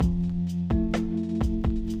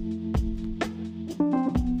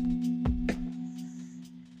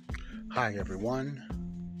Hi everyone,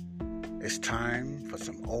 it's time for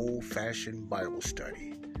some old-fashioned Bible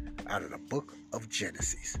study out of the book of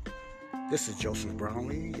Genesis. This is Joseph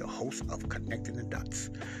Brownlee, your host of Connecting the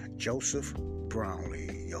Dots. Joseph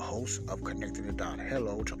Brownlee, your host of Connecting the Dots.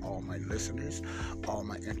 Hello to all my listeners, all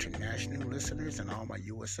my international listeners, and all my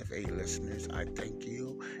USFA listeners. I thank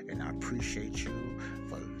you and I appreciate you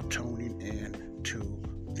for tuning in to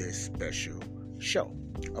this special show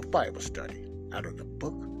of Bible study out of the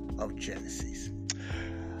book of Genesis.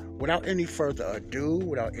 Without any further ado,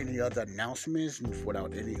 without any other announcements,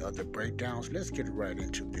 without any other breakdowns, let's get right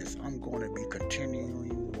into this. I'm going to be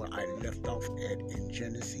continuing where I left off at in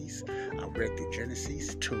Genesis. I read through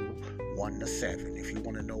Genesis 2, 1 to 7. If you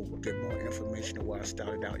want to know, get more information on where I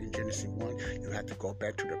started out in Genesis 1, you have to go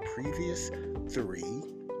back to the previous 3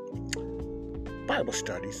 Bible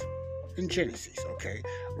studies in Genesis, okay?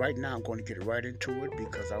 Right now I'm going to get right into it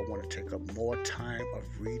because I want to take up more time of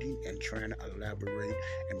reading and trying to elaborate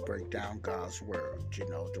and break down God's word,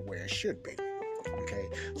 the way it should be. Okay,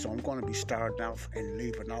 so I'm going to be starting off and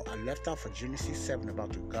leaving out. I left off of Genesis 7 about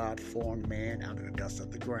the God formed man out of the dust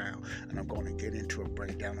of the ground, and I'm going to get into a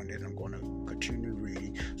breakdown, and then I'm going to continue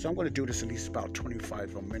reading. So I'm going to do this at least about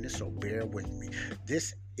 25 minutes, so bear with me.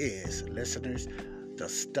 This is, listeners, the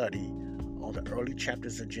study on the early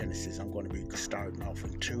chapters of Genesis. I'm going to be starting off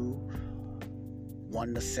in 2,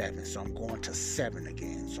 1 to 7. So I'm going to 7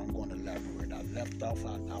 again. So I'm going to elaborate. I left off,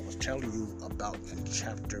 I was telling you about in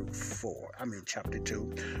chapter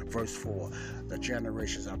 2, verse 4, the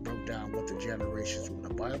generations. I broke down what the generations, what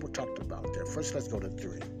the Bible talked about there. First, let's go to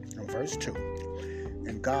 3. In verse 2,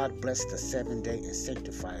 and God blessed the 7th day and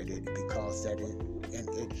sanctified it, because that in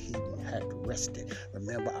it he had rested.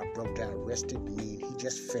 Remember, I broke down rested mean he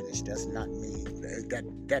just finished. Does not mean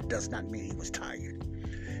that does not mean he was tired,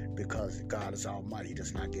 because God is almighty. He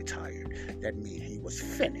does not get tired. That means he was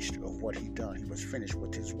finished of what he done. He was finished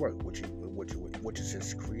with his work, which is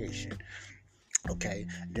his creation. Okay,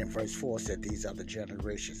 then verse 4 said these are the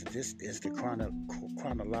generations. This is the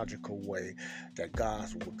chronological way that God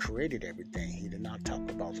created everything. He did not talk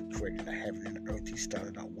about creating the heaven and the earth. He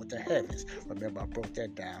started out with the heavens. Remember, I broke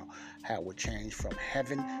that down, how it would change from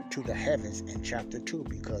heaven to the heavens in chapter 2,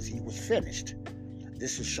 because he was finished.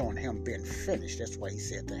 This is showing him being finished. That's why he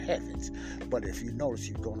said the heavens. But if you notice,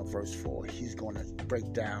 you go to verse 4, he's going to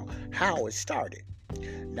break down how it started.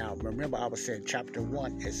 Now, remember, I was saying chapter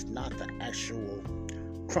 1 is not the actual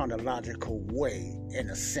chronological way, in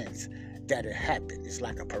a sense, that it happened. It's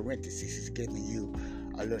like a parenthesis. He's giving you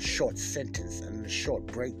a little short sentence and a short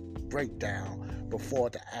breakdown before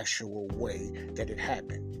the actual way that it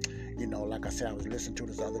happened. Like I said, I was listening to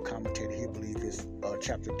this other commentator. He believes this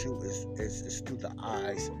chapter 2 is through the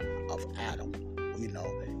eyes of Adam.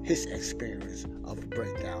 His experience of a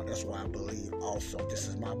breakdown. That's why I believe also, this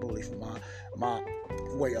is my belief, my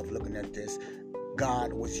way of looking at this.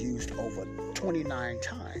 God was used over 29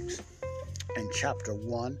 times in chapter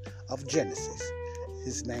 1 of Genesis.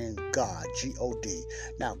 His name, God, G-O-D.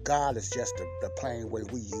 Now, God is just the plain way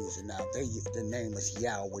we use it now. The name is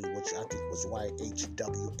Yahweh, which I think was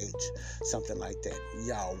Y-H-W-H, something like that,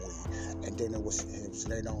 Yahweh. And then it was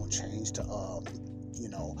later on changed to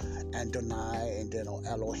Adonai, and then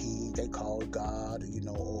Elohim, they called God,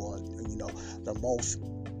 or the most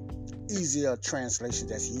easier translation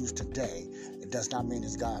that's used today. It does not mean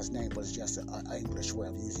it's God's name, but it's just an English way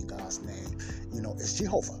of using God's name. It's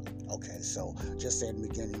Jehovah. Okay, so just say in the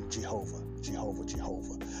beginning, Jehovah.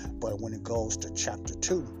 But when it goes to chapter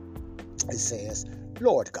 2, it says,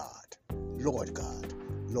 Lord God, Lord God,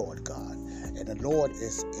 Lord God. And the Lord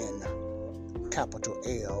is in capital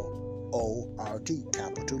L-O-R-D,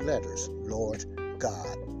 capital letters. Lord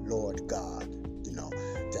God, Lord God.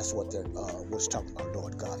 That's what they're was talking about.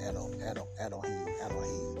 Lord God, Elohim.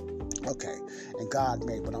 Okay, and God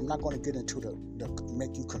made, but I'm not going to get into the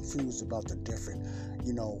make you confused about the different,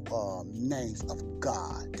 names of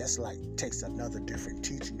God. That's takes another different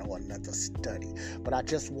teaching or another study. But I'm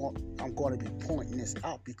going to be pointing this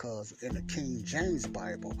out because in the King James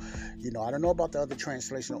Bible, I don't know about the other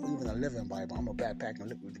translation or even the Living Bible. I'm going to backtrack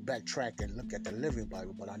and look at the Living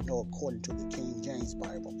Bible, but I know according to the King James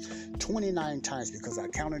Bible, 29 times, because I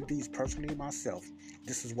counted these personally myself.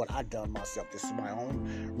 This is what I done myself. This is my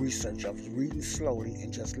own research of reading slowly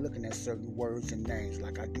and just looking at certain words and names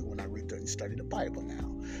like I do when I read and study the Bible now,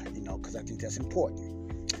 because I think that's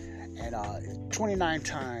important. And 29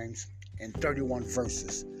 times and 31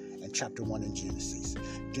 verses in chapter 1 in Genesis.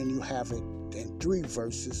 Then you have it in 3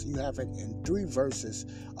 verses. You have it in 3 verses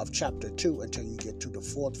of chapter 2 until you get to the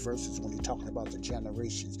 4th verses when you're talking about the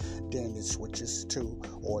generations. Then it switches to,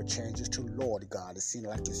 or it changes to Lord God. It seems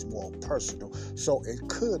like it's more personal. So it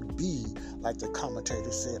could be, like the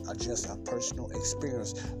commentator said, just a personal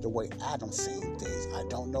experience, the way Adam seen things. I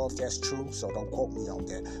don't know if that's true, so don't quote me on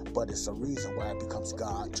that. But it's a reason why it becomes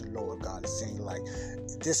God to Lord God. It seems like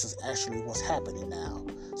this is actually what's happening now.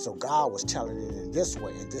 So God was telling it in this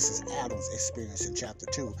way, and this is Adam's experience in chapter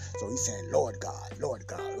 2. So he's saying, Lord God, Lord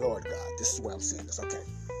God, Lord God. This is where I'm seeing this. Okay.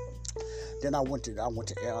 Then I went to I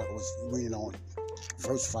was reading on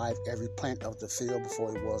verse 5, every plant of the field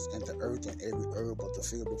before it was in the earth, and every herb of the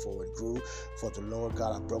field before it grew. For the Lord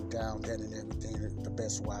God, I broke down that and everything the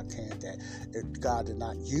best way I can, that God did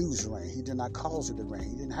not use rain. He did not cause it to rain.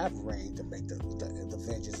 He didn't have rain to make the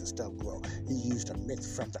veggies and stuff grow. He used a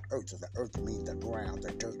mix from the earth. So the earth means the ground,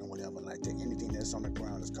 the dirt, and whatever like that. Anything that's on the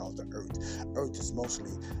ground is called the earth. Earth is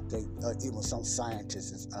mostly, even some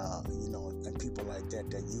scientists, and people like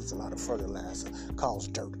that use a lot of fertilizer, calls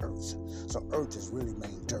dirt earth. So earth is really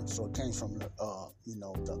main dirt. So it came from the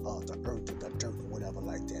earth, the dirt, or whatever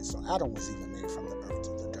like that. So Adam was even made from the earth,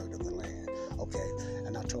 the dirt of the land. Okay,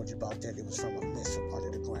 and I told you about that. It was from a mist from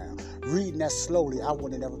under the ground. Reading that slowly, I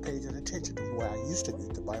would have never paid it attention to the way I used to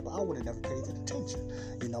read the Bible. I would have never paid it attention,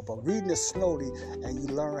 But reading it slowly, and you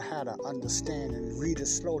learn how to understand and read it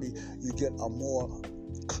slowly, you get a more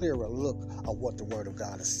clearer look of what the Word of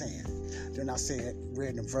God is saying. Then I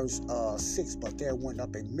read in verse 6, but there went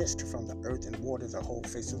up a mist from the earth and watered the whole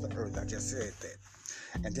face of the earth. I just said that.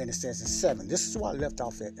 And then it says in 7, this is why I left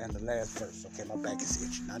off at in the last verse. Okay, my back is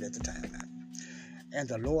itching, not at the time now. And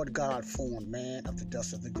the Lord God formed man of the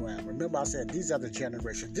dust of the ground. Remember I said these are the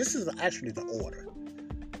generations. This is actually the order.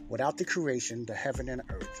 Without the creation, the heaven and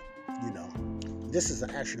the earth, This is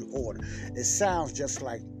the actual order. It sounds just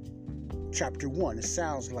like chapter 1. It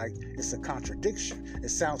sounds like it's a contradiction. It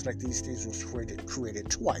sounds like these things was created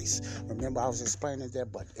twice. Remember I was explaining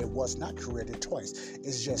that, but it was not created twice.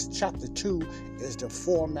 It's just chapter 2 is the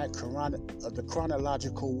format, the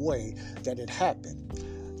chronological way that it happened.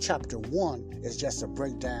 Chapter 1 is just a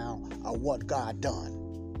breakdown of what God done.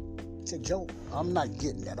 I said, Joe, I'm not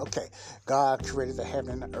getting that. Okay, God created the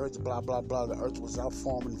heaven and the earth, blah, blah, blah. The earth was out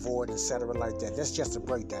forming void, etc. like that. That's just a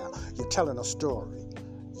breakdown. You're telling a story.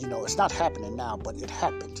 It's not happening now, but it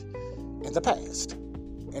happened in the past.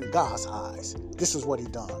 In God's eyes, this is what he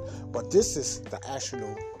done. But this is the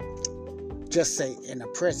actual, just say in the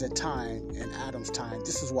present time, in Adam's time,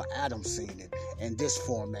 this is what Adam seen it in this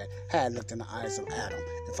format, had looked in the eyes of Adam,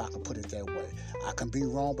 if I could put it that way. I can be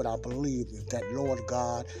wrong, but I believe that Lord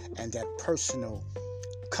God and that personal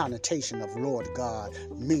connotation of Lord God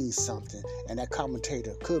means something, and that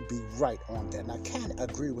commentator could be right on that. And I can't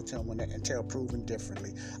agree with him on that until proven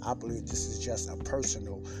differently. I believe this is just a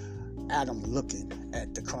personal Adam looking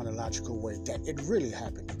at the chronological way that it really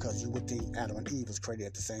happened, because you would think Adam and Eve was created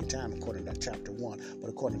at the same time according to chapter 1, but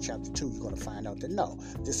according to chapter 2 you're going to find out that no,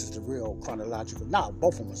 this is the real chronological. Now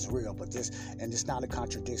both of them is real, but it's not a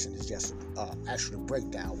contradiction. It's just actually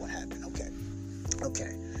breakdown what happened.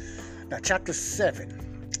 Okay. Now chapter 7.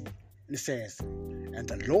 It says, and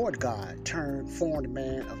the Lord God formed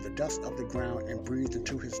man of the dust of the ground and breathed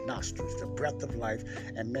into his nostrils the breath of life,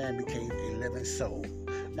 and man became a living soul.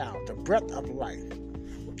 Now, the breath of life,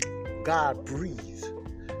 God breathed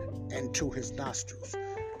into his nostrils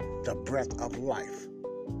the breath of life,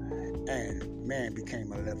 and man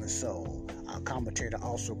became a living soul. Our commentator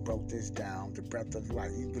also broke this down. The breath of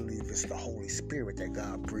life, you believe it's the Holy Spirit that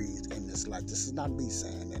God breathed in this life. This is not me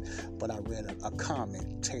saying it, but I read a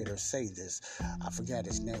commentator say this. I forget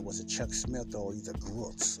his name. Was it Chuck Smith or either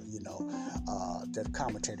Groots? The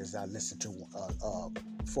commentators I listen to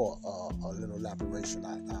for a little elaboration.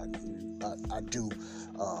 I do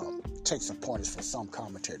take some pointers from some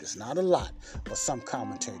commentators. Not a lot, but some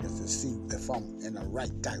commentators to see if I'm in the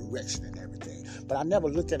right direction and everything. But I never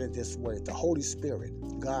looked at it this way. The Holy Spirit,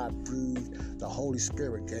 God breathed, the Holy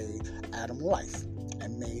Spirit gave Adam life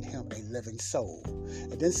and made him a living soul.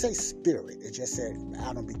 It didn't say spirit. It just said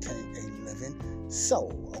Adam became a living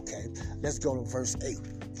soul. Okay, let's go to verse 8.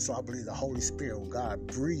 So I believe the Holy Spirit, God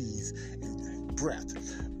breathes breath.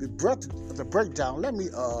 The breakdown, let me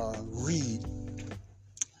read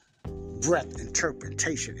breath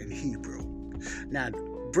interpretation in Hebrew. Now,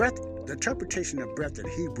 the interpretation of breath in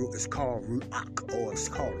Hebrew is called ruach, or it's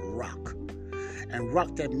called rock. And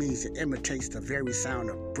rock, that means it imitates the very sound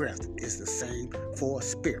of breath, is the same for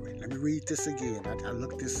spirit. Let me read this again. I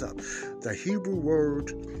looked this up. The Hebrew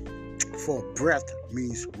word for breath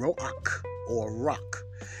means ruach, or rock.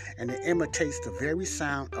 And it imitates the very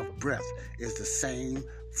sound of breath, is the same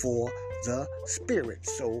for the Spirit.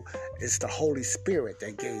 So it's the Holy Spirit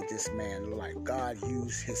that gave this man life. God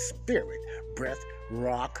used his spirit, breath,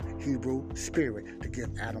 rock, Hebrew, spirit, to give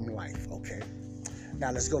Adam life, okay?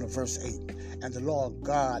 Now let's go to verse 8. And the Lord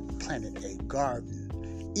God planted a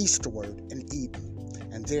garden eastward in Eden,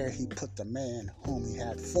 and there he put the man whom he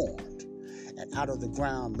had formed. And out of the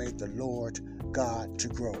ground made the Lord God to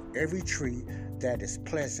grow every tree that is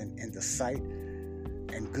pleasant in the sight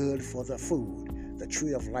and good for the food, the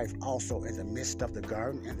tree of life also in the midst of the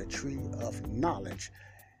garden, and the tree of knowledge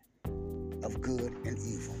of good and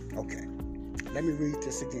evil. Okay, let me read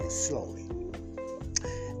this again slowly.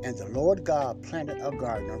 And the Lord God planted a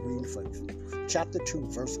garden. I'm reading from chapter 2,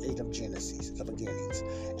 verse 8 of Genesis, the beginnings.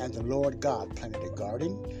 And the Lord God planted a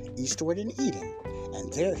garden eastward in Eden,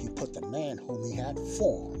 and there he put the man whom he had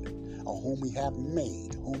formed, or whom he had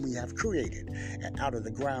made, whom he had created. And out of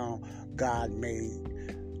the ground God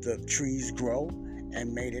made the trees grow,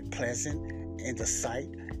 and made it pleasant in the sight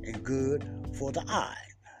and good for the eye.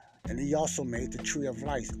 And he also made the tree of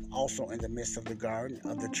life also in the midst of the garden,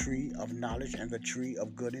 of the tree of knowledge and the tree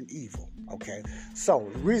of good and evil. Okay, so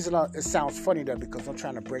the reason it sounds funny there, because I'm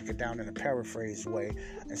trying to break it down in a paraphrase way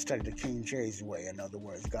instead of the King James way. In other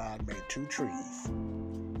words, God made two trees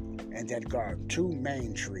in that garden, two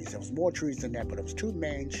main trees. There was more trees than that, but it was two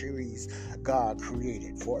main trees God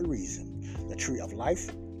created for a reason. The tree of life,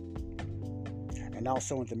 and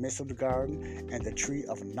also in the midst of the garden, and the tree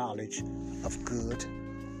of knowledge of good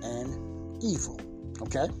and evil.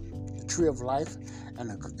 Okay, the tree of life and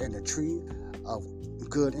the tree of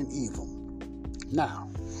good and evil. Now,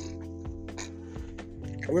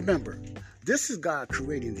 remember, this is God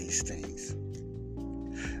creating these things.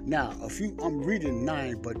 Now, I'm reading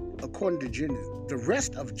 9, but according to Genesis, the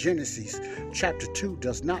rest of Genesis chapter 2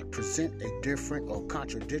 does not present a different or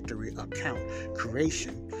contradictory account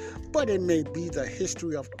creation, but it may be the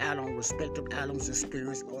history of Adam, respective Adam's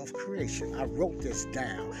experience of creation. I wrote this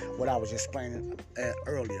down, what I was explaining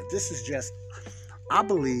earlier. This is just, I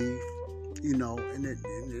believe, and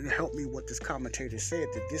it helped me what this commentator said,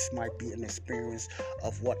 that this might be an experience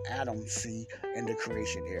of what Adam see in the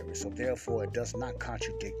creation area. So therefore, it does not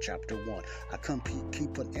contradict chapter 1. I couldn't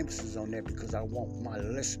keep putting emphasis on that because I want my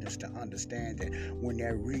listeners to understand that when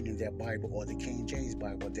they're reading their Bible or the King James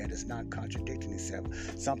Bible, that it's not contradicting itself.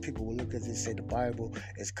 Some people will look at this and say the Bible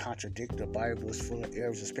is contradictory. The Bible is full of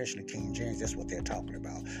errors, especially King James. That's what they're talking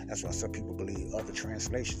about. That's why some people believe other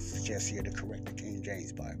translations is just here to correct the King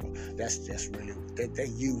James Bible. That's just really, they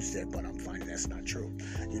use that, but I'm finding that's not true.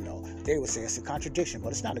 They would say it's a contradiction, but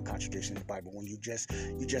it's not a contradiction in the Bible when you just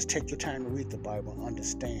take your time to read the Bible and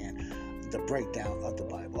understand the breakdown of the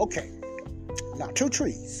Bible. Okay, now two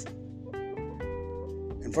trees.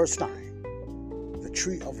 In verse 9, the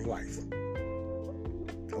tree of life.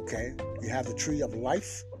 Okay, you have the tree of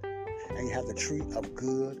life and you have the tree of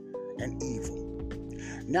good and evil.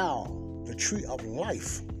 Now, the tree of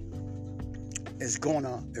life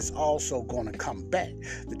is also gonna come back.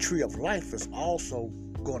 The tree of life is also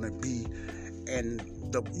gonna be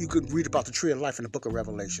you can read about the tree of life in the book of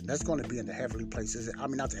Revelation. That's going to be in the heavenly places. I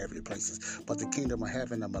mean, not the heavenly places, but the kingdom of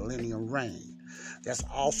heaven, the millennium reign. That's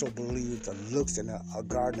also believed the looks in a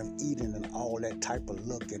Garden of Eden and all that type of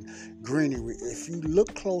look and greenery. If you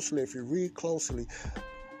look closely, if you read closely,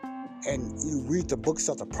 and you read the books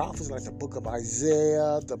of the prophets, like the book of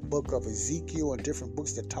Isaiah, the book of Ezekiel, and different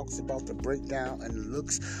books that talks about the breakdown and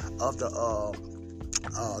looks of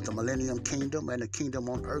the millennium kingdom and the kingdom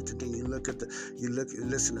on earth, and then you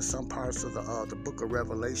listen to some parts of the book of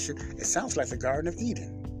Revelation. It sounds like the Garden of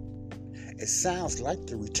Eden. It sounds like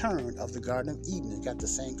the return of the Garden of Eden. It got the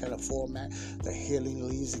same kind of format, the healing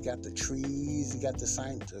leaves, it got the trees, it got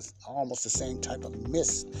almost the same type of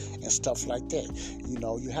mist and stuff like that.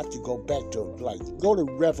 You have to go back to, go to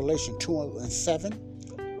Revelation 2 and 7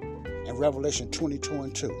 and Revelation 22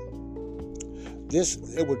 and 2.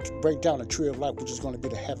 It would break down the tree of life, which is going to be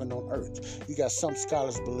the heaven on earth. You got some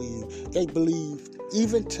scholars believe,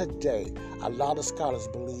 even today, a lot of scholars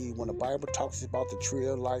believe when the Bible talks about the tree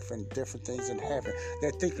of life and different things in heaven,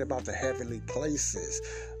 they're thinking about the heavenly places.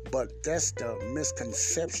 But that's the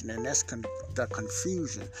misconception, and that's the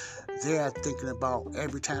confusion. They're thinking about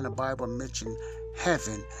every time the Bible mentions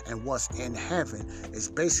heaven and what's in heaven, is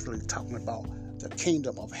basically talking about the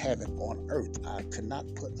kingdom of heaven on earth. I cannot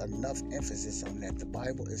put enough emphasis on that. The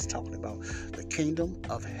Bible is talking about the kingdom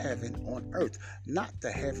of heaven on earth, not the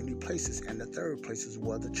heavenly places. And the third place is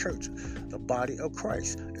where the church, the body of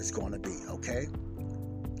Christ, is going to be, okay?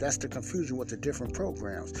 That's the confusion with the different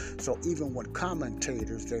programs. So even when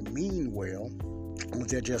commentators, they mean well,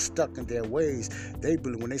 they're just stuck in their ways. They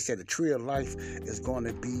believe when they say the tree of life is going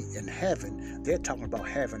to be in heaven, they're talking about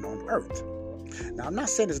heaven on earth. Now, I'm not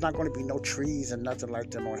saying there's not going to be no trees and nothing like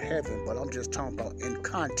them on heaven, but I'm just talking about in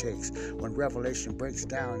context. When Revelation breaks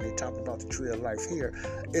down and they talk about the tree of life here,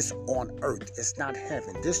 it's on earth. It's not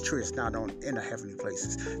heaven. This tree is not in the heavenly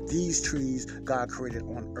places. These trees God created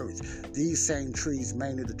on earth. These same trees,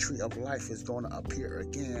 mainly the tree of life, is going to appear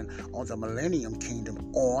again on the millennium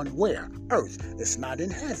kingdom on where? Earth. It's not in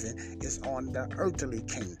heaven. It's on the earthly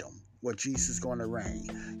kingdom, where Jesus is going to reign.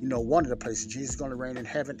 One of the places Jesus is going to reign in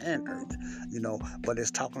heaven and earth, but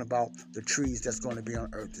it's talking about the trees that's going to be on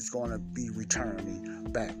earth. It's going to be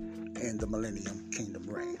returning back in the millennium kingdom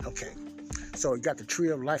reign. Okay. So you got the tree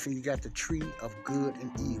of life and you got the tree of good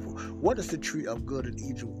and evil. What is the tree of good and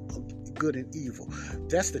evil? Good and evil.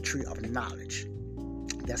 That's the tree of knowledge.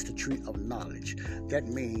 That's the tree of knowledge. That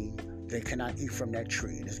means they cannot eat from that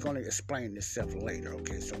tree. And it's going to explain itself later.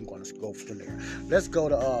 Okay, so I'm going to go from there. Let's go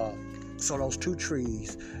to those two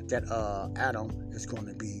trees that Adam is going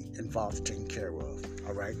to be involved in taking care of.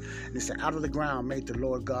 All right. And it said, out of the ground made the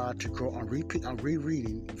Lord God to grow. I'm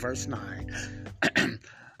rereading verse 9.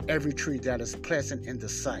 Every tree that is pleasant in the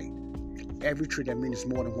sight. Every tree, that means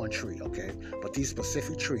more than one tree, okay? But these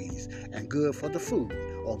specific trees, and good for the food,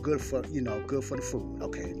 or good for the food,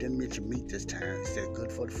 okay? It didn't mention meat this time. It said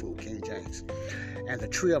good for the food, King James. And the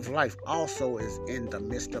tree of life also is in the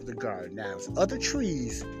midst of the garden. Now, there's other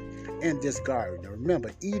trees in this garden. Now, remember,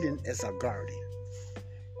 Eden is a garden.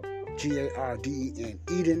 Garden.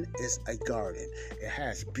 Eden is a garden. It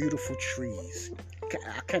has beautiful trees.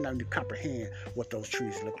 I cannot even comprehend what those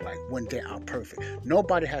trees look like when they are perfect.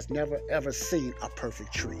 Nobody has never ever seen a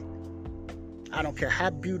perfect tree. I don't care how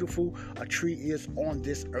beautiful a tree is on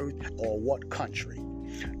this earth or what country.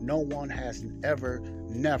 No one has never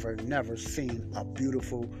seen a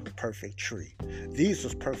beautiful, perfect tree. These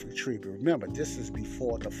was perfect tree, but remember, this is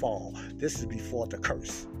before the fall. This is before the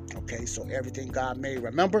curse. Okay, so everything God made,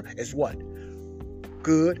 remember, is what?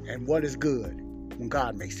 Good. And what is good when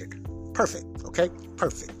God makes it? Perfect. Okay,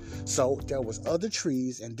 perfect. So there was other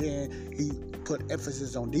trees, and then he put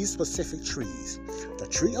emphasis on these specific trees. The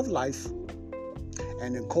tree of life.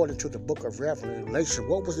 And according to the book of Revelation,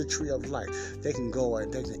 what was the tree of life? They can go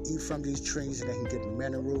and they can eat from these trees, and they can get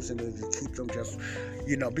minerals, and they can keep them just,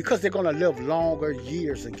 because they're going to live longer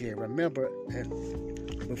years again. Remember,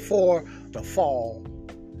 before the fall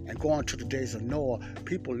and going to the days of Noah,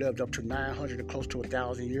 people lived up to 900 and close to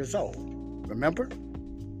 1,000 years old. Remember?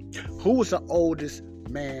 Who was the oldest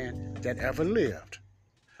man that ever lived?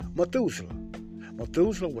 Methuselah.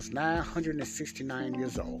 Methuselah was 969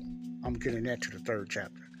 years old. I'm getting that to the third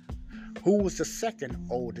chapter. Who was the second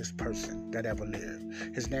oldest person that ever lived?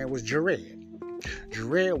 His name was Jared.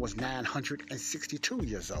 Jared was 962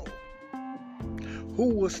 years old.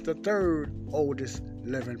 Who was the third oldest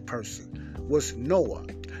living person? Was Noah.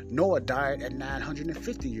 Noah died at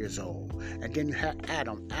 950 years old. And then you had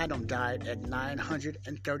Adam. Adam died at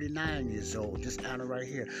 939 years old. This Adam right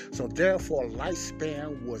here. So therefore,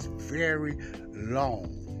 lifespan was very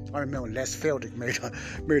long. I remember Les Feldick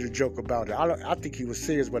made a joke about it. I think he was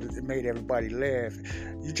serious, but it made everybody laugh.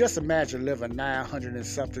 You just imagine living 900 and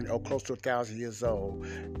something or close to 1,000 years old.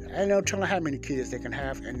 And no telling how many kids they can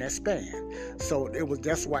have in that span. So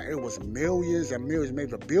that's why it was millions and millions,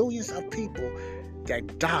 maybe billions of people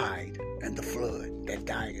that died in the flood.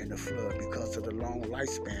 Because of the long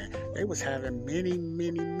lifespan. They was having many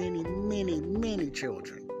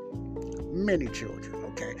children. Many children,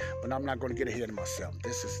 okay? But I'm not going to get ahead of myself.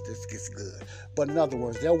 This gets good. But in other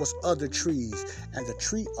words, there was other trees, and the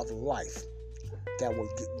tree of life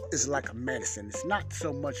is like a medicine. It's not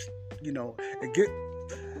so much,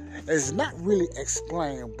 it's not really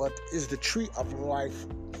explained, but is the tree of life's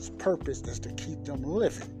purpose is to keep them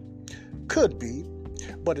living. Could be.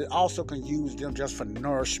 But it also can use them just for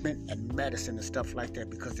nourishment and medicine and stuff like that,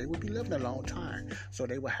 because they would be living a long time. So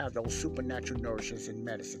they would have those supernatural nourishments and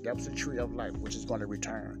medicine. That was the tree of life, which is going to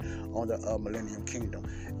return on the millennium kingdom,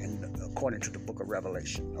 and according to the book of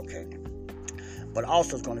Revelation. Okay. But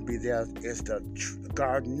also it's going to be there is the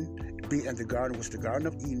garden. Be in the garden, which the Garden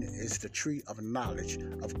of Eden is the tree of knowledge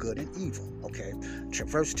of good and evil. Okay.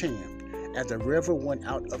 Verse 10. And the river went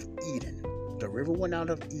out of Eden. The river went out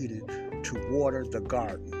of Eden to water the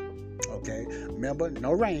garden. Okay, remember,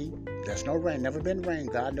 no rain. There's no rain. Never been rain.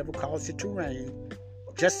 God never caused it to rain.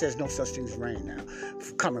 Just there's no such thing as rain now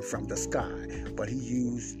coming from the sky. But he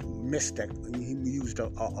used he used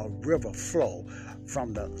a river flow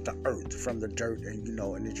from the earth, from the dirt, and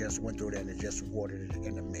and it just went through there and it just watered it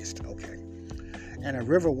in the mist. Okay. And a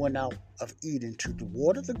river went out of Eden to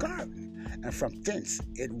water the garden, and from thence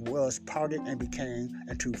it was parted and became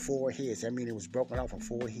into 4 heads. That means it was broken off of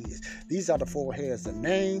 4 heads. These are the 4 heads. The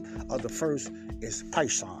name of the first is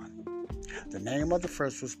Pison. The name of the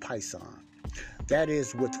first was Pison. That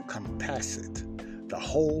is which compasseth the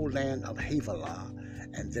whole land of Havilah,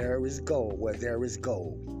 and there is gold where there is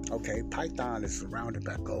gold. Okay, Python is surrounded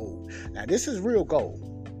by gold. Now this is real gold.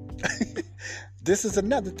 This is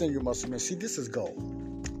another thing you must admit. See, this is gold.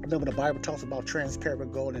 Remember the Bible talks about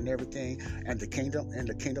transparent gold and everything, and the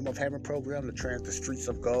kingdom of heaven program, the streets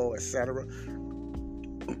of gold, etc.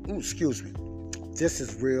 Excuse me. This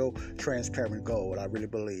is real transparent gold, I really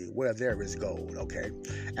believe, where there is gold, okay?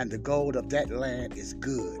 And the gold of that land is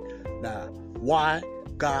good. Now, why?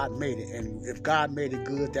 God made it, and if God made it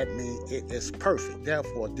good, that means it is perfect.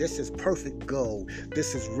 Therefore, this is perfect gold.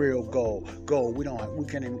 This is real gold. We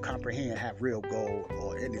can't even comprehend have real gold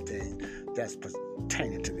or anything that's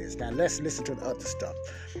pertaining to this. Now, let's listen to the other stuff.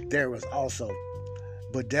 There was also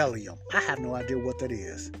bdellium. I have no idea what that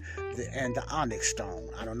is. And the onyx stone.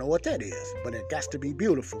 I don't know what that is, but it got to be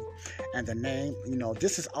beautiful. And the name,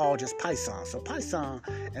 this is all just Pison. So Pison,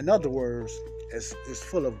 in other words, is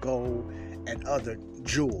full of gold and other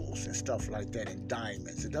jewels and stuff like that, and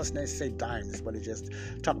diamonds. It doesn't say diamonds, but it just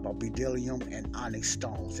talk about bdellium and onyx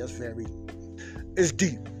stones. It's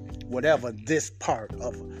deep. Whatever this part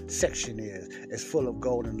of section is full of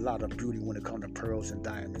gold and a lot of beauty when it comes to pearls and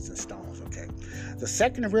diamonds and stones, okay? The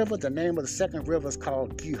second river, the name of the second river is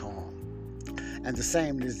called Gihon. And the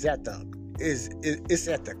same is at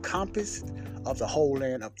the compass of the whole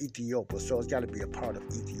land of Ethiopia. So it's got to be a part of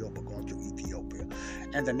Ethiopia, going through Ethiopia.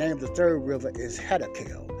 And the name of the third river is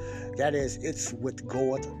Hiddekel. That is, it's with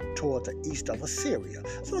goeth toward the east of Assyria.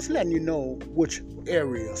 So it's letting you know which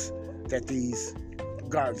areas that these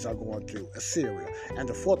gardens are going through. Assyria. And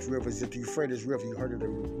the fourth river is the Euphrates River. You heard of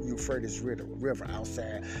the Euphrates River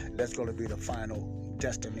outside. That's going to be the final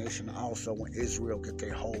destination also when Israel get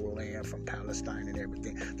their whole land from Palestine and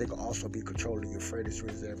everything. They can also be controlling the Euphrates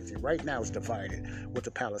River and everything. Right now it's divided with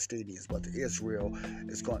the Palestinians, but the Israel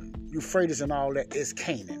is going, Euphrates and all that is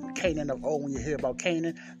Canaan. When you hear about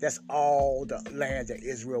Canaan, that's all the land that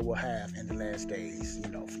Israel will have in the last days.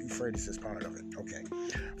 Euphrates is part of it. Okay.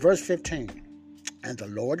 Verse 15. And the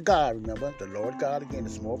Lord God, remember, the Lord God, again,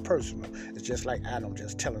 is more personal. It's just like Adam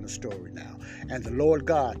just telling a story now. And the Lord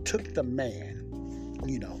God took the man.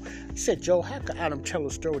 He said, Joe, how could Adam tell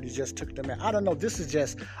a story that just took the man? I don't know. This is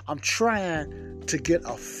just, I'm trying to get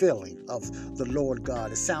a feeling of the Lord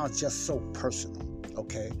God. It sounds just so personal,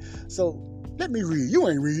 okay? So let me read. You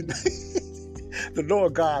ain't reading. The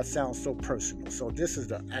Lord God sounds so personal. So this is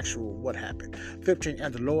the actual what happened. 15,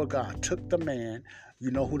 and the Lord God took the man, you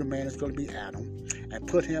know who the man is going to be, Adam, and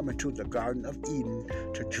put him into the Garden of Eden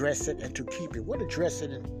to dress it and to keep it. What does dress it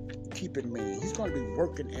and keep it mean? He's going to be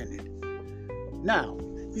working in it. Now,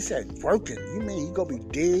 he said working. You mean he's going to be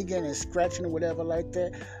digging and scratching or whatever like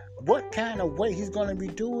that? What kind of way he's going to be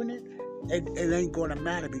doing it? It ain't going to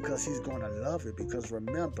matter because he's going to love it. Because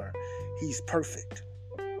remember, he's perfect.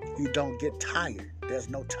 He don't get tired. There's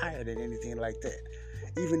no tired in anything like that.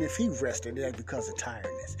 Even if he rested, it ain't because of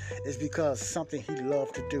tiredness. It's because something he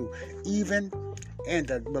loved to do. Even in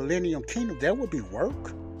the millennium kingdom, there will be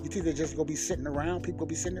work. You think they're just going to be sitting around? People going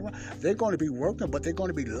to be sitting around? They're going to be working, but they're going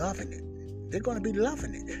to be loving it. They're going to be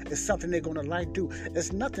loving it. It's something they're going to like do.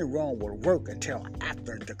 There's nothing wrong with work until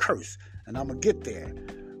after the curse. And I'm going to get there,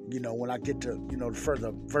 when I get to, the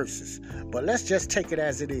further verses. But let's just take it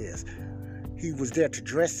as it is. He was there to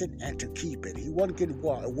dress it and to keep it. He wasn't getting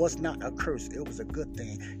wild. It was not a curse. It was a good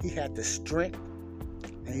thing. He had the strength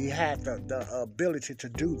and he had the ability to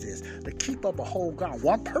do this, to keep up a whole garden.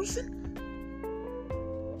 One person?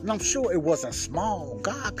 And I'm sure it wasn't small.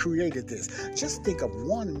 God created this. Just think of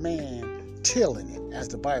one man tilling it, as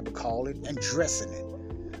the Bible called it, and dressing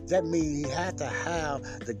it. That means he had to have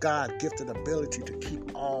the God-gifted ability to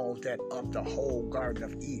keep all that up, the whole Garden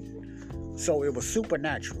of Eden. So it was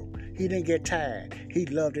supernatural. He didn't get tired. He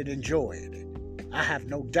loved it, enjoyed it. I have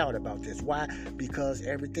no doubt about this. Why? Because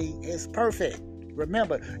everything is perfect.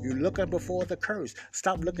 Remember, you're looking before the curse.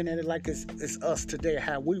 Stop looking at it like it's us today,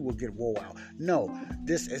 how we will get wore out. No,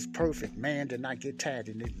 this is perfect. Man did not get tired,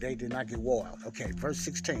 and they did not get wore out. Okay, verse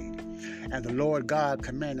 16. And the Lord God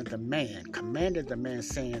commanded the man,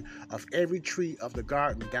 saying, of every tree of the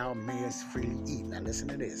garden thou mayest freely eat. Now listen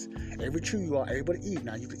to this. Every tree you are able to eat.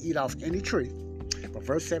 Now you can eat off any tree. But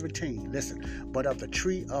verse 17, listen. But of the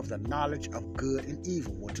tree of the knowledge of good and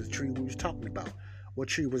evil, which is the tree we was talking about. What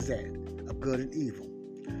tree was that? Of good and evil.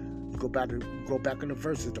 You go back in the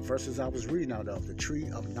verses I was reading out of. The tree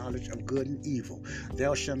of knowledge of good and evil.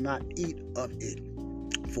 Thou shalt not eat of it.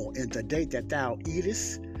 For in the day that thou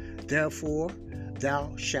eatest, therefore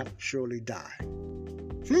thou shalt surely die.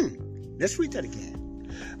 Let's read that again.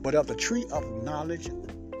 But of the tree of knowledge,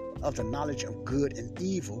 of the knowledge of good and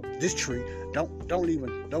evil, this tree, don't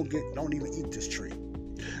even eat this tree.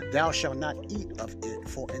 Thou shalt not eat of it,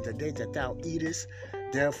 for in the day that thou eatest,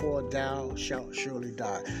 therefore thou shalt surely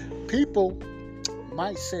die. People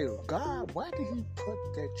might say, God, why did he put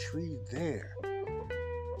that tree there?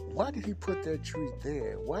 Why did he put that tree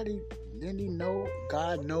there? Didn't he know?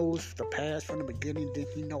 God knows the past from the beginning. Did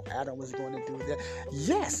he know Adam was going to do that?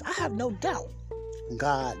 Yes, I have no doubt.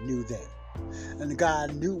 God knew that. And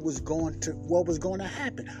God knew what was going to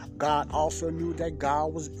happen. God also knew that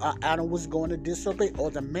Adam was going to disobey,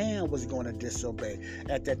 or the man was going to disobey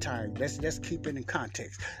at that time. Let's keep it in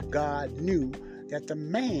context. God knew that the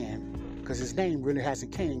man, because his name really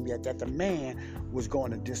hasn't came yet, that the man was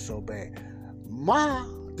going to disobey.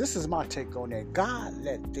 This is my take on that. God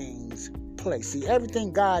let things play. See,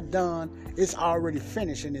 everything God done is already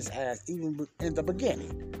finished in his ass, even in the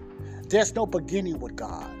beginning. There's no beginning with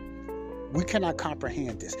God. We cannot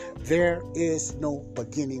comprehend this. There is no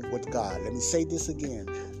beginning with God. Let me say this again.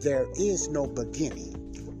 There is no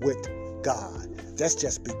beginning with God. That's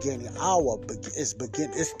just beginning.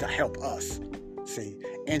 It's to help us. See,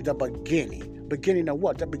 in the beginning. Beginning of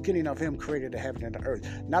what? The beginning of him created the heaven and the earth.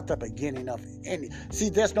 Not the beginning of any. See,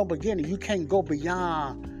 there's no beginning. You can't go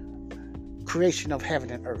beyond creation of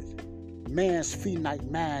heaven and earth. Man's finite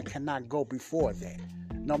mind cannot go before that.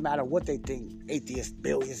 No matter what they think, atheists,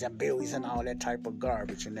 billions and billions and all that type of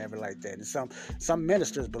garbage and everything like that. And some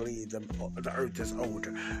ministers believe the earth is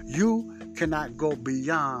older. You cannot go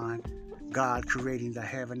beyond God creating the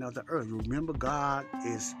heaven of the earth. Remember, God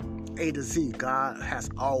is A to Z. God has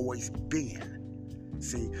always been.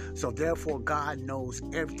 See, so therefore God knows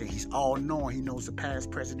everything. He's all-knowing. He knows the past,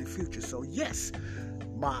 present, and future. So yes,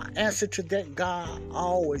 my answer to that, God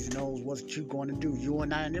always knows what you're going to do, you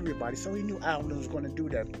and I and everybody. So he knew Adam was going to do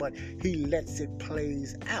that, but he lets it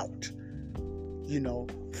plays out,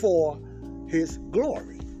 for his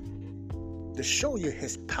glory, to show you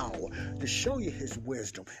his power, to show you his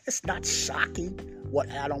wisdom. It's not shocking what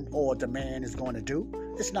Adam or the man is going to do.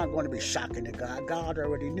 It's not going to be shocking to God. God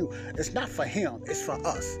already knew. It's not for him. It's for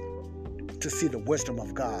us to see the wisdom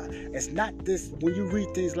of God. It's not this, when you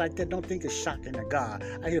read things like that, don't think it's shocking to God.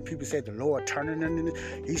 I hear people say the Lord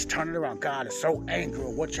he's turning around. God is so angry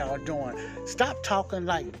at what y'all doing. Stop talking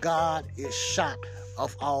like God is shocked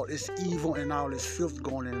of all this evil and all this filth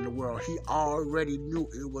going on in the world. He already knew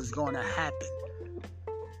it was going to happen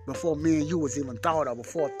before me and you was even thought of,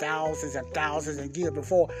 before thousands and thousands of years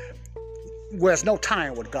before. There's no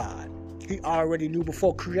time with God. He already knew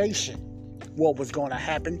before creation what was going to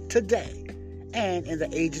happen today and in the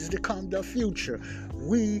ages to come, the future.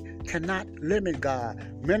 We cannot limit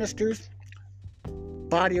God. Ministers,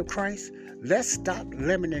 body of Christ, let's stop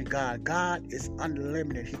limiting God. God is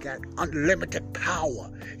unlimited. He got unlimited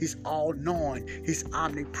power. He's all-knowing. He's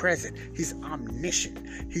omnipresent. He's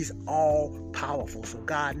omniscient. He's all-powerful. So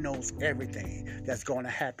God knows everything that's going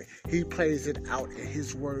to happen. He plays it out in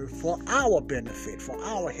his word for our benefit, for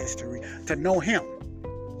our history, to know him.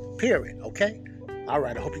 Period. Okay? All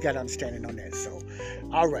right. I hope you got understanding on that. So,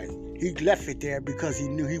 all right. He left it there because he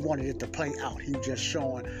knew he wanted it to play out. He was just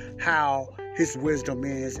showing how his wisdom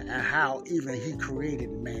is and how even he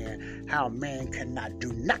created man, how man cannot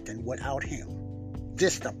do nothing without him.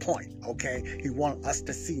 Just the point, okay? He wanted us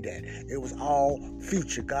to see that. It was all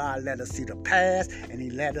future. God let us see the past, and he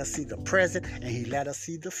let us see the present, and he let us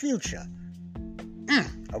see the future.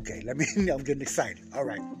 Okay, I'm getting excited. All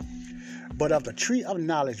right. But of the tree of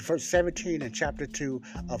knowledge, verse 17 in chapter 2,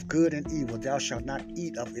 of good and evil, thou shalt not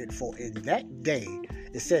eat of it, for in that day,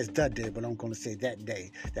 it says the day, but I'm going to say that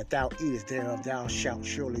day, that thou eatest thereof, thou shalt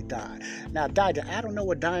surely die. Now, I don't know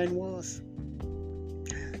what dying was.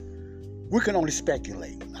 We can only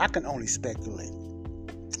speculate. I can only speculate.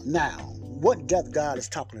 Now, what death God is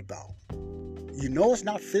talking about? It's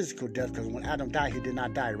not physical death, because when Adam died, he did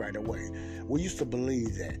not die right away. We used to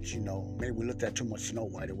believe that, maybe we looked at too much Snow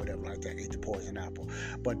White or whatever like that, ate the poison apple.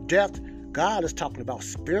 But death, God is talking about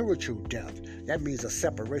spiritual death. That means a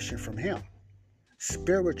separation from him.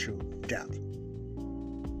 Spiritual death.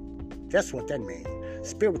 That's what that means.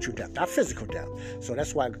 Spiritual death, not physical death. So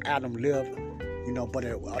that's why Adam lived, but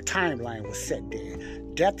a timeline was set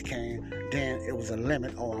then. Death came, then it was a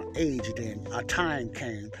limit on age, then a time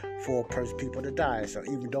came for people to die. So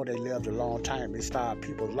even though they lived a long time,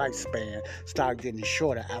 people's lifespan started getting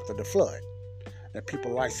shorter after the flood. that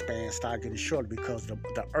people's lifespan start getting shorter because the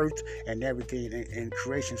earth and everything in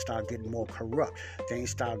creation start getting more corrupt. Things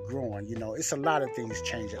start growing. It's a lot of things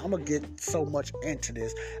changing. I'm going to get so much into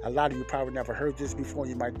this. A lot of you probably never heard this before.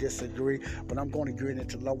 You might disagree, but I'm going to get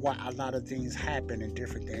into why a lot of things happen and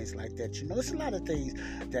different things like that. It's a lot of things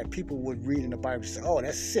that people would read in the Bible and say, oh,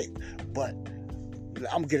 that's sick, but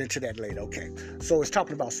I'm getting to that later, okay? So it's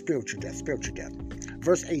talking about spiritual death.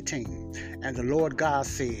 Verse 18, and the Lord God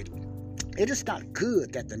said, it is not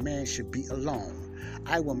good that the man should be alone.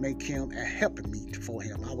 I will make him a helpmeet for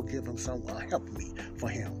him. I will give him a helpmeet for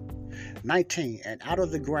him. 19, and out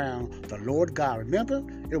of the ground the Lord God. Remember,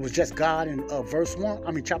 it was just God in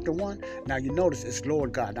chapter 1. Now you notice it's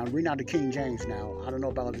Lord God. Now I'm reading out the King James now. I don't know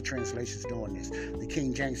about other translations doing this. The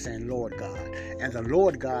King James saying Lord God. And the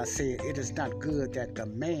Lord God said, it is not good that the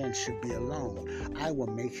man should be alone. I will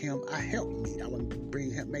make him a helpmeet. I will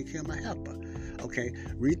make him a helper. Okay,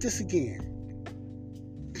 read this again.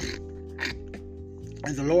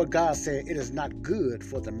 And the Lord God said, it is not good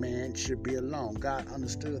for the man should be alone. God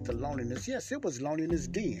understood the loneliness. Yes, it was loneliness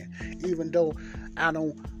then. Even though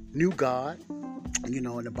Adam knew God, and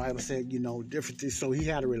the Bible said, different things. So he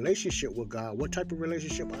had a relationship with God. What type of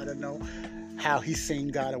relationship? I don't know. How he seen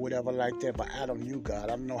God or whatever like that. But Adam knew God.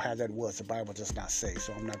 I don't know how that was. The Bible does not say.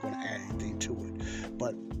 So I'm not going to add anything to it.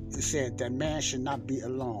 But it said that man should not be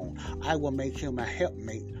alone. I will make him a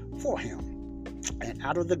helpmate for him. And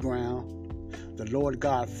out of the ground, the Lord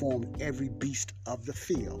God formed every beast of the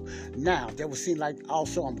field. Now, that would seem like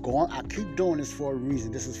also I keep doing this for a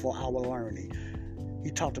reason. This is for our learning. He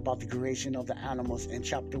talked about the creation of the animals in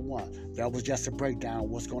chapter 1. That was just a breakdown of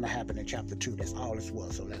what's going to happen in chapter 2. That's all this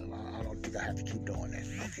was. So I don't think I have to keep doing that.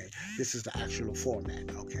 Okay. This is the actual format.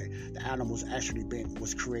 Okay. The animals actually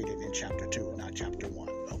was created in chapter 2, not chapter 1.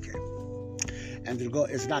 Okay. And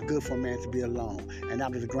it's not good for a man to be alone. And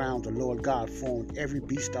out of the ground the Lord God formed every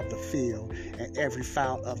beast of the field and every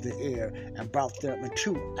fowl of the air and brought them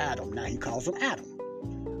into Adam. Now he calls him Adam.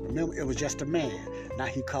 Remember, it was just a man. Now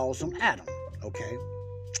he calls him Adam. Okay?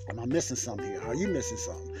 Am I missing something here? Are you missing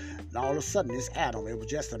something? And all of a sudden it's Adam. It was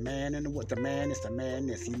just a man, and the man is the man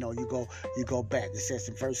this. You go back. It says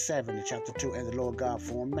in verse 7 in chapter 2, and the Lord God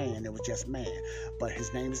formed man. It was just man. But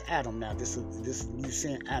his name is Adam now. This you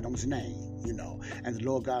saying Adam's name, And the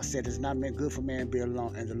Lord God said, it's not meant good for man to be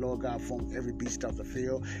alone. And the Lord God formed every beast of the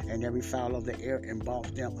field and every fowl of the air and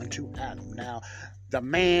brought them unto Adam. Now, the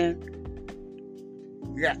man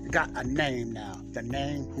got a name now. The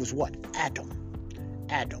name was what? Adam.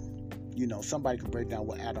 Somebody can break down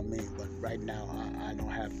what Adam means, but right now I don't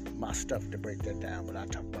have my stuff to break that down, but I'll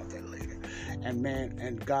talk about that later.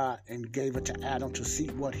 And God gave it to Adam to see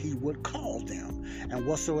what he would call them. And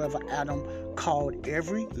whatsoever Adam called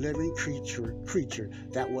every living creature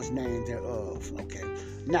that was named thereof. Okay.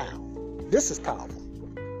 Now, this is powerful.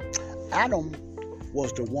 Adam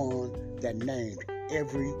was the one that named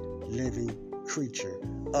every living creature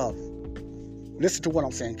of. Listen to what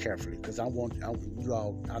I'm saying carefully, because I know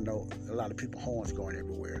a lot of people horns going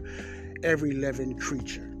everywhere. Every living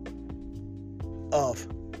creature of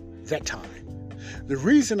that time. The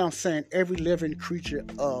reason I'm saying every living creature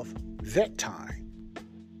of that time,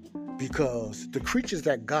 because the creatures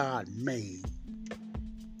that God made,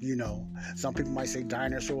 some people might say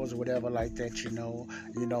dinosaurs or whatever like that,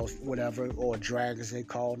 whatever, or dragons they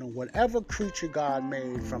call them, whatever creature God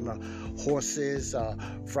made, from the horses,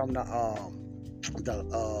 from the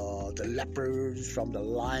leopards, from the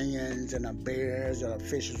lions and the bears or the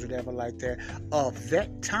fishes, whatever like that. Of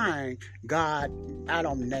that time,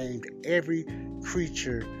 Adam named every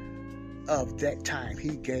creature of that time.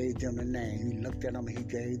 He gave them a name. He looked at them and he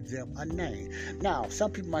gave them a name. Now, some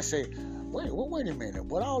people might say, wait a minute.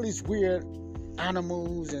 What all these weird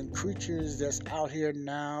animals and creatures that's out here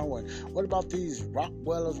now, and what about these rock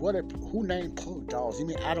dwellers? Who named pug dogs? You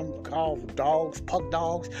mean Adam called dogs pug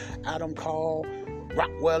dogs? Adam called rock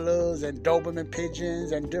dwellers and Doberman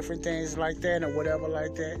pigeons and different things like that, or whatever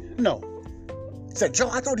like that? No. Said Joe,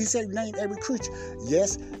 I thought he said name every creature.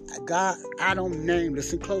 Yes, Adam named,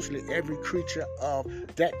 listen closely, every creature of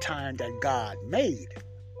that time that God made.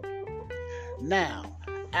 Now,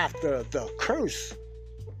 after the curse,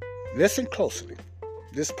 listen closely.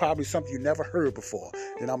 This is probably something you never heard before.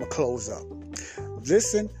 Then I'm going to close up.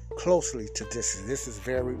 Listen closely to this. This is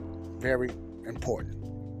very, very important.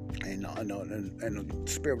 And the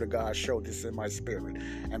Spirit of God showed this in my spirit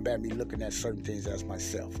and had me looking at certain things as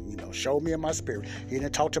myself. Showed me in my spirit. He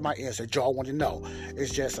didn't talk to my ear. Said, Joe, I want to know.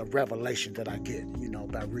 It's just a revelation that I get,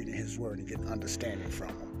 by reading his word and getting understanding from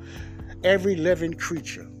him. Every living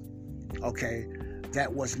creature, okay,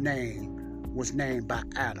 that was named by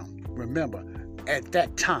Adam. Remember, at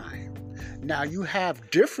that time, Now you have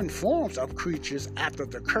different forms of creatures after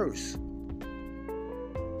the curse.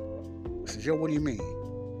 So, Joe, what do you mean?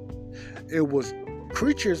 It was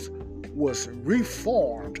creatures was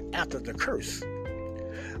reformed after the curse,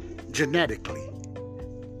 genetically.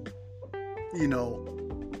 You know,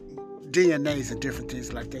 DNAs and different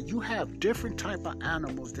things like that. You have different type of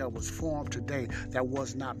animals that was formed today that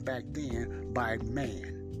was not back then by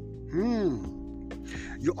man.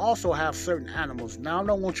 You also have certain animals. Now, I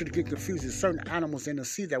don't want you to get confused. There's certain animals in the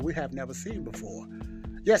sea that we have never seen before.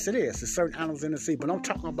 Yes, it is. There's certain animals in the sea. But I'm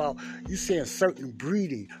talking about, you saying certain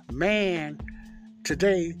breeding. Man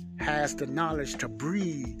today has the knowledge to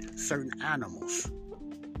breed certain animals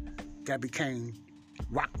that became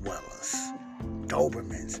rock dwellers,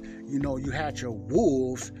 Dobermans. You know, you had your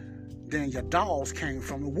wolves, then your dogs came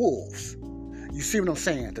from the wolves. You see what I'm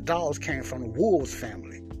saying? The dogs came from the wolves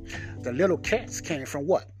family. The little cats came from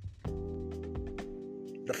what?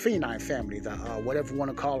 The feline family, the whatever you want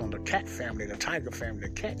to call them, the cat family, the tiger family.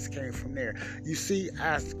 The cats came from there. You see,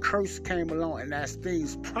 as curse came along and as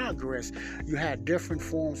things progressed, you had different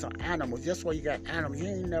forms of animals. That's why you got animals you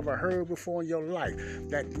ain't never heard before in your life.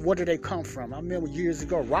 That where did they come from? I remember years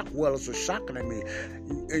ago, rock dwellers were shocking to me.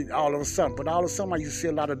 All of a sudden, I used to see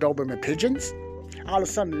a lot of Doberman pigeons. All of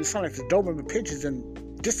a sudden, it sounded like the Doberman pigeons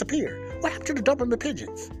and disappeared. What happened to the Doberman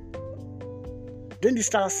pigeons? Then you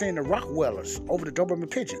start seeing the rock dwellers over the Doberman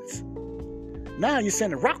pigeons. Now you're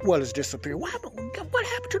seeing the rock dwellers disappear. What happened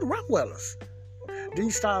to the rock dwellers? Then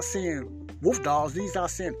you start seeing wolf dogs. Then you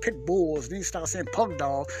start seeing pit bulls. Then you start seeing pug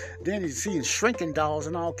dogs. Then you're seeing shrinking dogs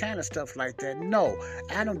and all kind of stuff like that. No,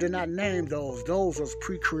 Adam did not name those. Those was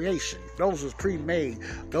pre-creation. Those was pre-made.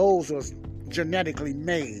 Those was genetically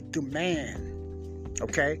made to man.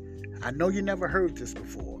 Okay? I know you never heard this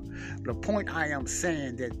before. The point I am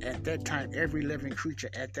saying that at that time, every living creature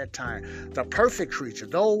at that time, the perfect creature,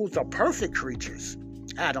 those are perfect creatures,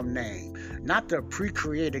 Adam named, not the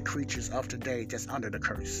pre-created creatures of today that's under the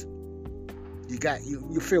curse.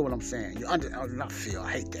 You feel what I'm saying? Not feel,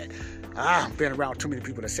 I hate that. I've been around too many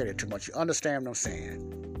people that say that too much. You understand what I'm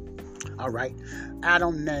saying? All right.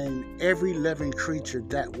 Adam named every living creature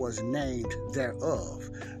that was named thereof.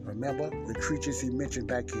 Remember the creatures he mentioned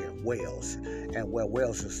back here, whales. And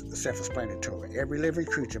whales is self-explanatory. Every living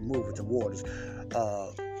creature moved with the waters.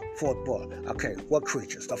 Fourth book. Okay, what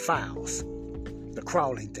creatures? The fowls, the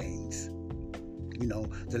crawling things. You know,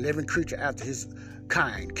 the living creature after his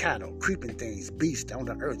kind, cattle, creeping things, beasts on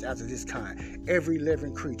the earth after this kind. Every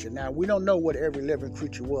living creature. Now, we don't know what every living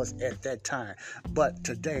creature was at that time, but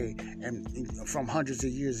today, and from hundreds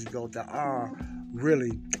of years ago, there are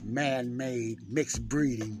really man-made mixed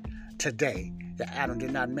breeding today that Adam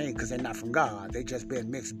did not make because they're not from God. They just been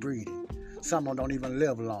mixed breeding. Some of them don't even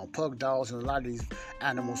live long. Pug dogs and a lot of these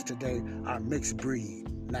animals today are mixed breed.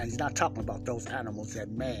 Now, he's not talking about those animals that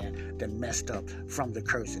messed up from the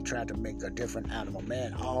curse and tried to make a different animal.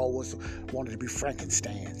 Man always wanted to be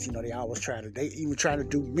Frankensteins. You know, they even try to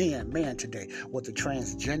do man today with the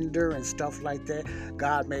transgender and stuff like that.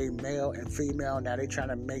 God made male and female. Now they trying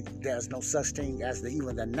to make, there's no such thing as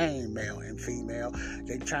even the name male and female.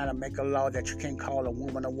 They trying to make a law that you can't call a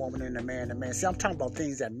woman and a man a man. See, I'm talking about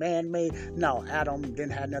things that man made. No, Adam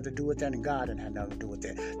didn't have nothing to do with that, and God didn't have nothing to do with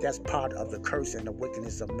that. That's part of the curse and the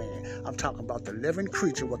wickedness of man. I'm talking about the living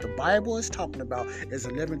creature. What the Bible is talking about is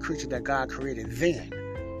a living creature that God created then,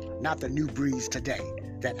 not the new breeds today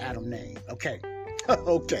that Adam named. Okay.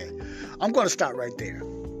 Okay. I'm going to stop right there.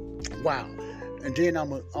 Wow. And then I'm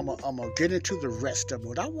gonna get into the rest of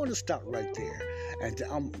it. I want to stop right there.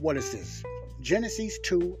 And what is this? Genesis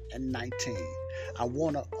 2:19. I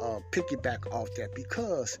want to piggyback off that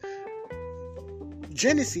because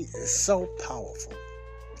Genesis is so powerful.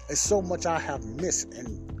 It's so much I have missed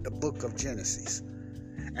in the book of Genesis.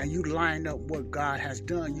 And you line up what God has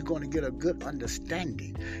done, you're going to get a good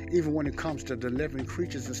understanding. Even when it comes to the living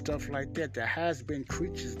creatures and stuff like that, there has been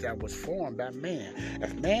creatures that was formed by man.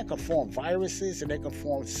 If man can form viruses and they can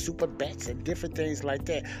form super bats and different things like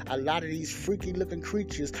that, a lot of these freaky looking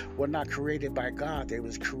creatures were not created by God. They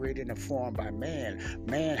was created and formed by man.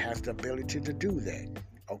 Man has the ability to do that.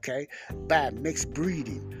 Okay? By mixed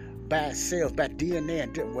breeding. Bad cells, bad DNA,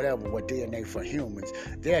 and whatever, what DNA for humans.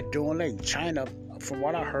 They're doing like China, from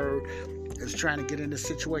what I heard, is trying to get in this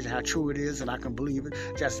situation. How true it is, and I can believe it,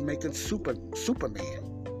 just making Superman.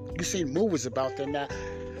 You seen movies about that now.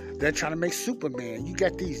 They're trying to make Superman. You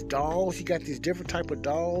got these dolls, you got these different type of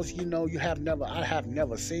dolls, you know, I have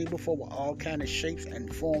never seen before with all kind of shapes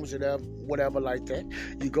and forms and whatever like that.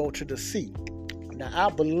 You go to the sea. Now, I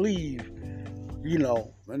believe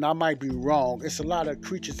and I might be wrong, it's a lot of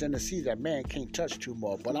creatures in the sea that man can't touch too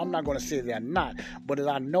much. But I'm not going to say they're not. But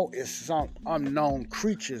I know it's some unknown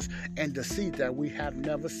creatures in the sea that we have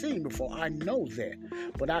never seen before. I know that.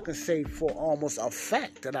 But I can say for almost a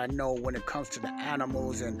fact that I know when it comes to the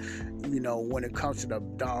animals and, when it comes to the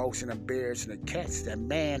dogs and the bears and the cats, that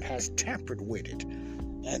man has tampered with it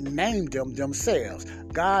and named them themselves.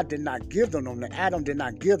 God did not give them. Adam did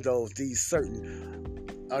not give these certain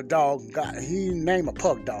dog. He didn't name a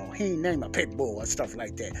pug dog. He didn't name a pit bull and stuff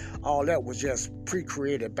like that. All that was just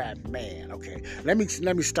pre-created by man. Okay, let me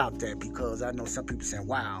stop that, because I know some people saying,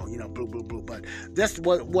 "Wow, blue." But that's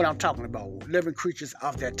what I'm talking about. Living creatures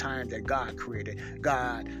of that time that God created.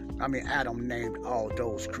 Adam named all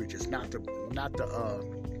those creatures, not the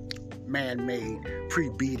man-made,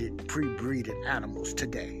 pre-breeded animals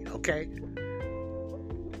today. Okay,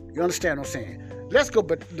 you understand what I'm saying? Let's go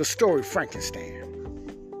back to the story Frankenstein.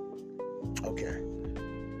 Okay,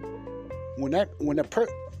 when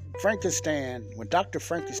Dr.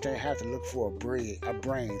 Frankenstein had to look for a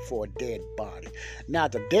brain for a dead body. Now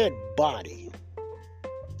the dead body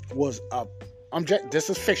was this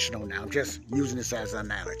is fictional now. I'm just using this as an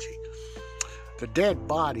analogy. The dead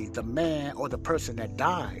body, the man or the person that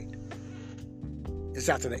died, is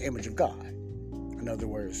after the image of God. In other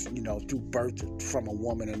words, through birth from a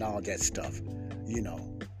woman and all that stuff.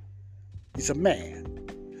 He's a man.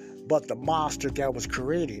 But the monster that was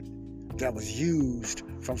created, that was used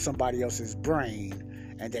from somebody else's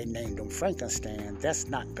brain, and they named him Frankenstein, that's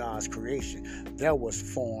not God's creation. That was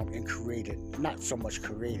formed and created, not so much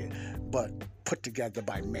created, but put together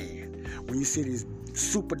by man. When you see these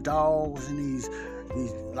super dogs and these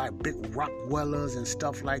like big Rockwellers and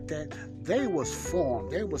stuff like that, they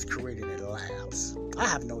was created in labs. I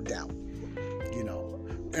have no doubt.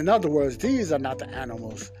 In other words, these are not the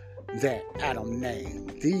animals that Adam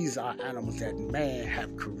named. These are animals that man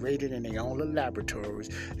have created in their own little laboratories.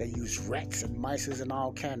 They use rats and mice and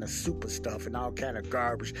all kind of super stuff and all kind of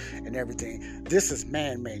garbage and everything. This is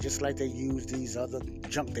man-made, just like they use these other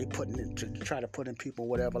junk they put in to try to put in people,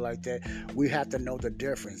 whatever like that. We have to know the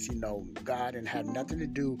difference. God didn't have nothing to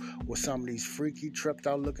do with some of these freaky, tripped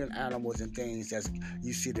out looking animals and things that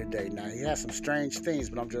you see today. Now, he has some strange things,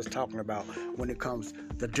 but I'm just talking about when it comes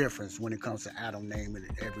the difference when it comes to Adam naming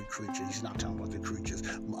every creature. He's not talking about the creatures.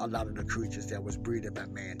 A lot of the creatures that was breeded by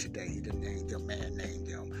man today, he didn't name them. Man named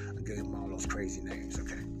them and gave them all those crazy names.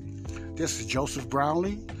 Okay. This is Joseph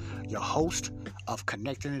Brownlee, your host of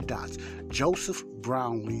Connecting the Dots. Joseph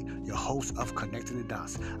Brownlee, your host of Connecting the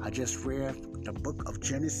Dots. I just read the book of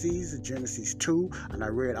Genesis 2, and I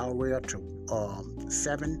read all the way up to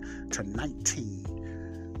 7 to 19.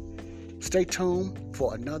 Stay tuned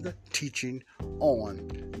for another teaching on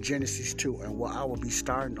Genesis 2. And what I will be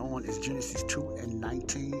starting on is Genesis 2 and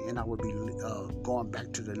 19. And I will be going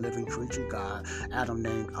back to the living creature. God, Adam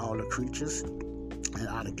named all the creatures. And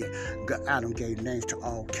Adam gave names to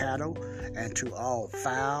all cattle and to all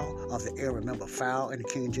fowl of the air. Remember, fowl in the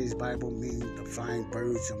King James Bible means the flying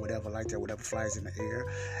birds and whatever like that, whatever flies in the air,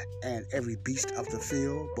 and every beast of the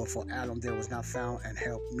field. But for Adam there was not found and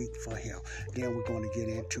help meet for him. Then we're going to get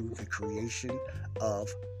into the creation of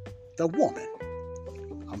the woman.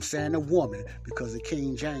 I'm saying the woman because the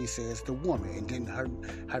King James says the woman, and then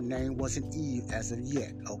her name wasn't Eve as of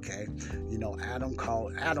yet. Okay,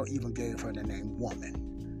 Adam even gave her the name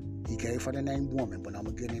woman. He gave her the name woman, but I'm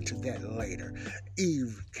gonna get into that later.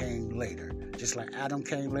 Eve came later, just like Adam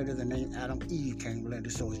came later. The name Adam, Eve came later.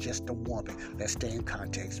 So it's just a woman. Let's stay in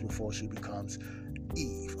context before she becomes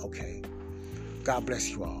Eve. Okay. God bless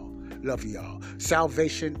you all. Love you all.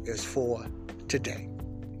 Salvation is for today.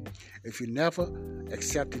 If you never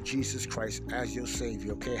accepted Jesus Christ as your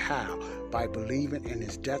Savior, okay, how? By believing in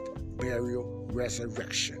His death, burial,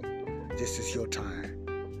 resurrection. This is your time.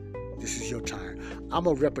 This is your time. I'm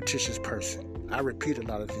a repetitious person. I repeat a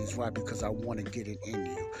lot of things. Why? Because I want to get it in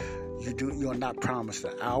you. You're not promised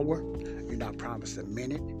an hour. You're not promised a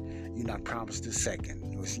minute. You're not promised a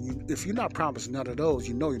second. If you're not promised none of those,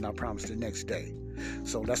 you're not promised the next day.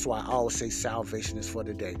 So that's why I always say salvation is for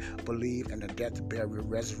today. Believe in the death, burial,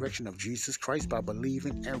 resurrection of Jesus Christ by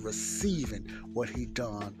believing and receiving what He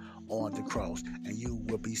done on the cross. And you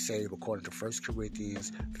will be saved according to 1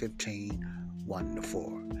 Corinthians 15,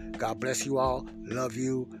 1-4. God bless you all. Love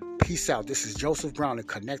you. Peace out. This is Joseph Brownlee,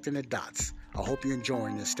 Connecting the Dots. I hope you're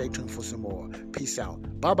enjoying this. Stay tuned for some more. Peace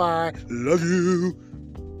out. Bye-bye. Love you.